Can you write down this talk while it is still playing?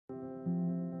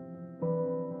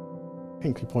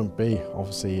Hinkley Point B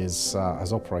obviously has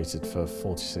operated for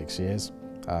 46 years,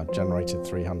 generated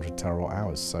 300 terawatt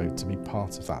hours, so to be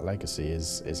part of that legacy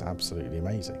is absolutely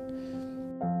amazing.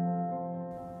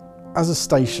 As a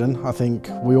station, I think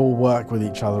we all work with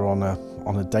each other on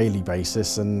a daily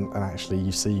basis, and actually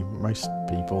you see most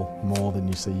people more than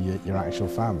you see your actual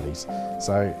families.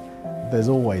 So there's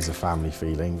always a family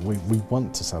feeling. We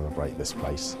want to celebrate this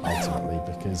place ultimately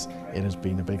because it has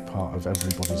been a big part of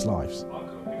everybody's lives.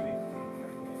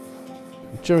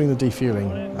 During the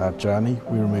defuelling journey,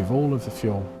 we remove all of the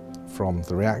fuel from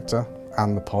the reactor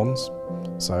and the ponds,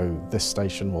 so this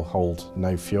station will hold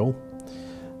no fuel.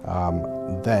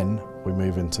 Then we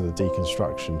move into the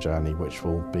deconstruction journey, which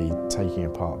will be taking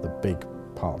apart the big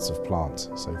parts of plant,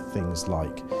 so things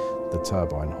like the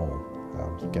turbine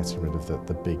hall, getting rid of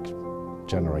the big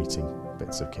generating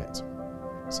bits of kit.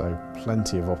 So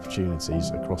plenty of opportunities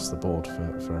across the board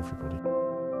for everybody.